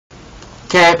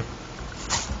Okay.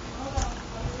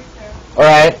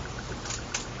 Alright.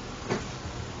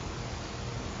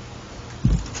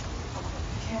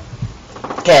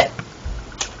 Okay.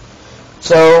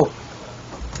 So,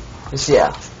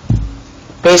 yeah.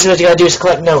 Basically what you gotta do is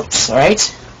collect notes, alright?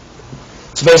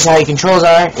 So basically how your controls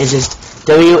are is just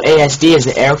WASD is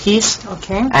the arrow keys.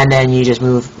 Okay. And then you just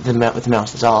move with the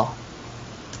mouse, that's all.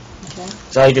 Okay.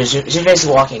 So all you do is just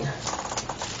basically walking.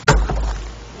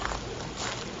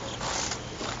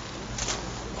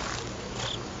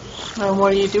 And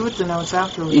what do you do with the notes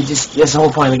afterwards? You just, that's the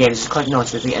whole point of the game, is just collect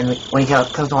notes at the end. When you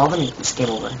collect all of them, it's game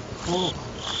over. Oh,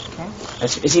 okay.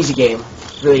 It's easy game.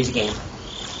 Really easy game.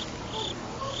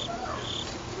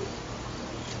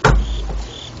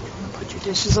 Put your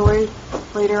dishes away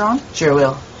later on? Sure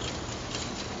will.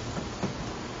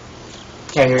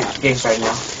 Okay, you're getting started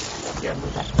now. Yeah,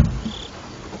 move that.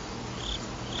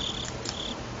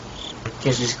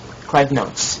 Okay, so just collect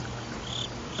notes.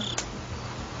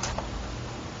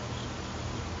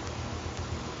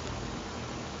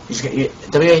 You just get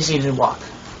WAC to walk.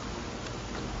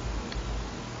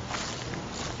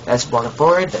 That's walking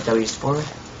forward, that W is forward.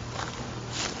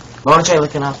 I want to try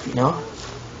looking up, you know?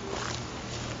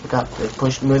 Look up,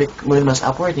 like move the mouse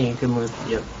upward, and you can move,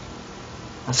 yep.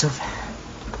 That's so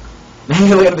fast. Now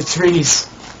you look at the trees.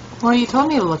 Well, you told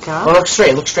me to look up. Oh, look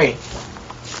straight, look straight.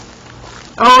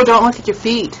 Oh, don't look at your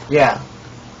feet. Yeah.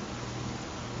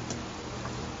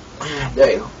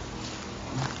 There you go.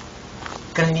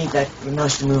 Gonna need that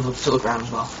mouse to move to look around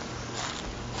as well.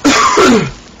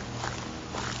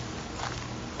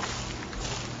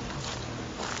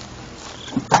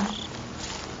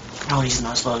 I always use the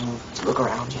mouse to move to look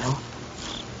around, you know?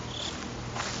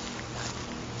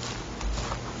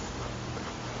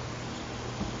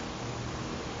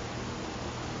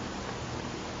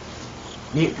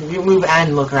 You move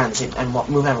and look around the same and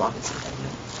move and walk at the same time.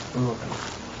 You know? Move around.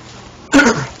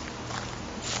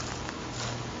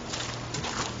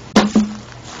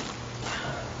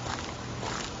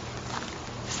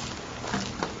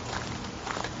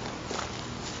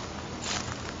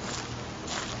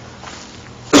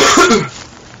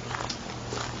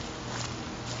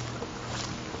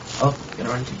 Oh, gonna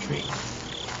run into a tree.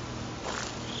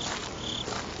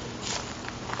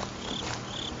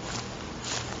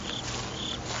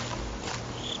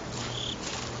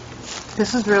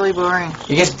 This is really boring.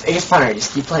 It gets funner,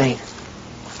 just keep playing.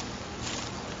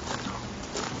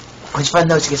 Once you find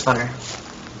notes, it gets funner.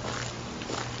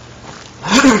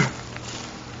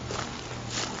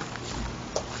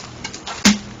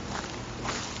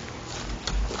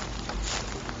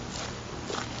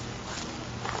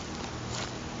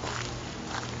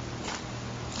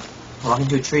 Walk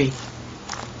into a tree.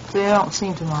 They don't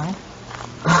seem to mind.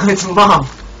 It's Mom.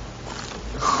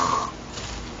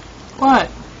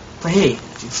 What? But hey,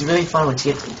 it's really fun once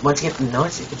you get the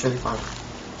notes. It gets really fun.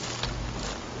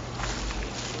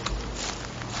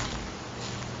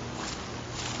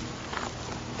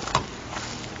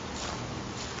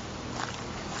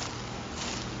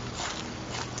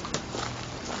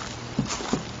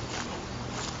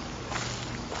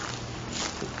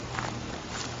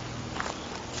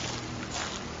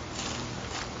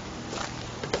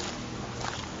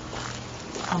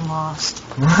 I'm lost.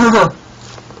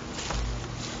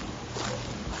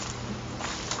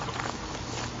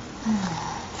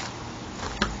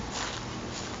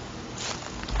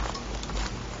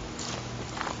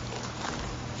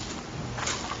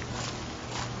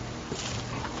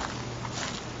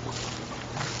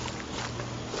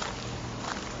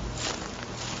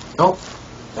 Oh,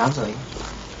 found something.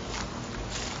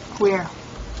 Where?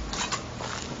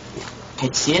 Can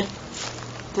you see it?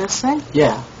 This thing?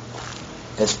 Yeah.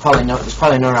 There's probably no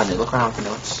around there. Look around for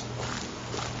notes.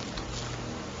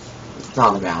 It's not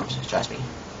on the ground, trust me.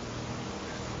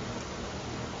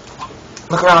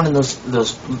 Look around in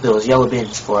those yellow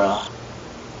bins for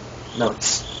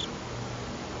notes.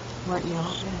 What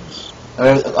yellow bins?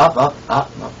 Up,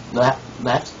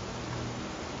 left,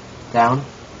 down,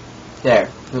 there.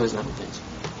 Those yellow bins.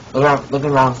 Look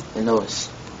around in those.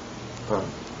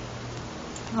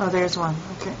 Oh, there's one.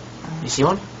 Okay. You see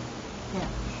one? Yeah.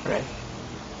 Right.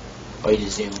 Or you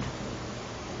just zoomed.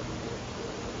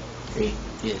 You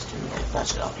just zoomed and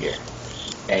flash it up here.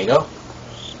 There you go.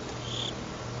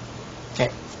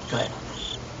 Okay, go ahead.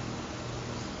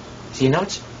 See your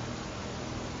notes?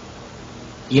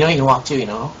 You know you can walk too, you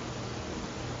know?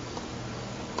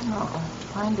 Oh,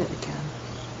 find it again.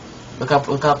 Look up,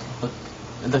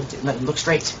 look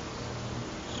straight.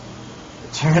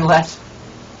 Turn left.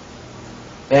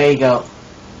 There you go.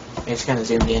 It's kind of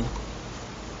zoomed in.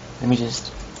 Let me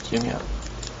just zoom you out.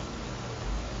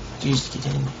 Jeez,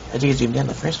 I think it zoomed in in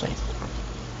the first place.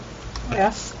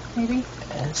 S, maybe?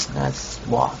 S, that's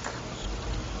walk.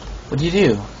 What do?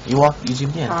 You walk, you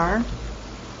zoom in. R,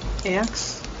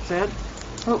 X, Z.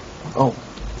 Oh. Oh.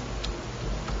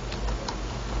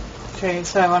 Okay,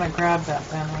 so I want to grab that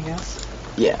then, I guess.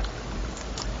 Yeah.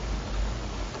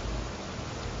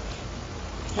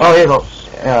 Oh, here you go.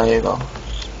 Oh, here you go.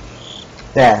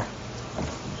 There.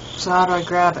 So how do I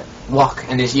grab it? Walk,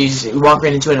 and just you walk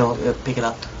right into it and it'll pick it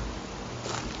up.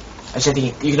 I said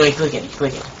you can only click it. You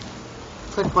click it.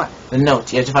 Click what? The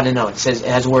note. You have to find a note. It says it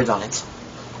has words on it.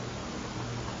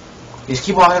 You just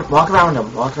keep walking. Walk around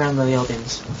them. Walk around the yellow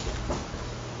bins.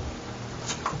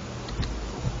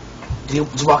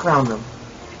 Just walk around them.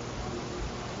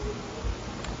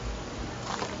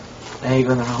 There you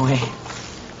go the wrong way.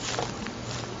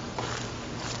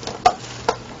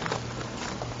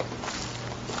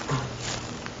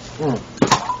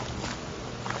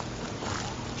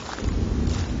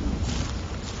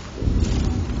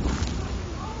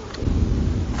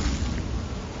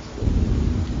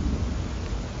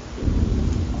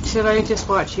 Should I just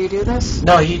watch you do this?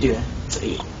 No, you do it. So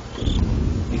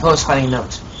you close finding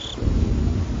notes.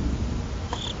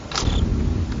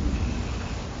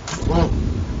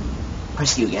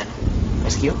 Press Q again.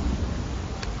 Press Q.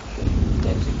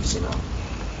 Then you see no.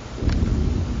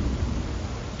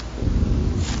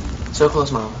 So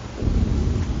close, Mom.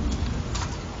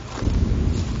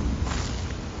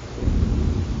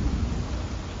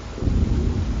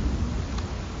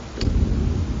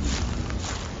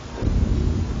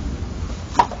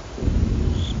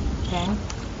 Okay.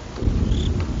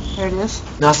 There it is.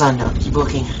 No, it's not a note. Keep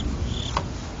looking.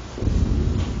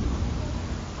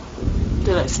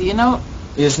 Did I see a note?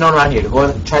 There's no one around here.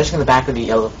 Try just in the back of the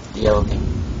yellow thing.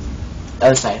 The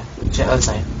other side. Try the other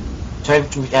side. Try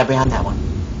behind that one.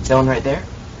 Is that one right there?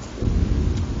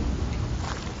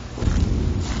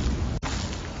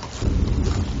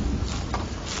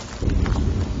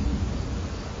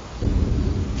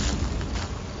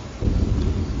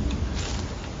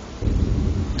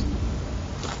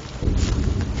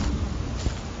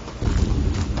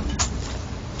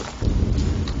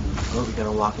 Oh, we're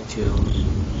gonna walk into.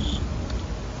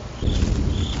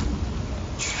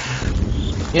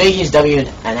 You know you can use W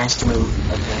and S to move.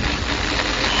 Okay.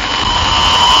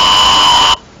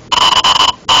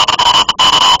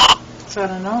 Is that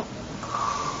a note?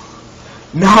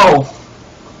 No!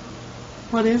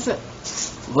 What is it?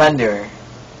 Slender.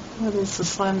 What is the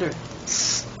Slender?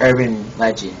 Urban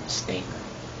legends thing.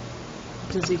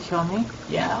 Does he kill me?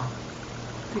 Yeah.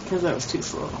 Because I was too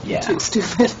slow. Yeah. Too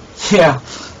stupid. Yeah.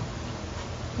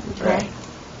 Okay. Right.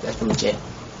 That's pretty much it.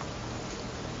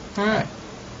 Alright.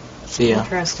 See ya.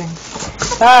 Interesting.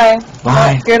 Bye.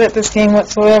 Bye. Not good at this game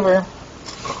whatsoever.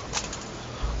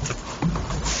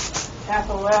 Half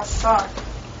a last sock.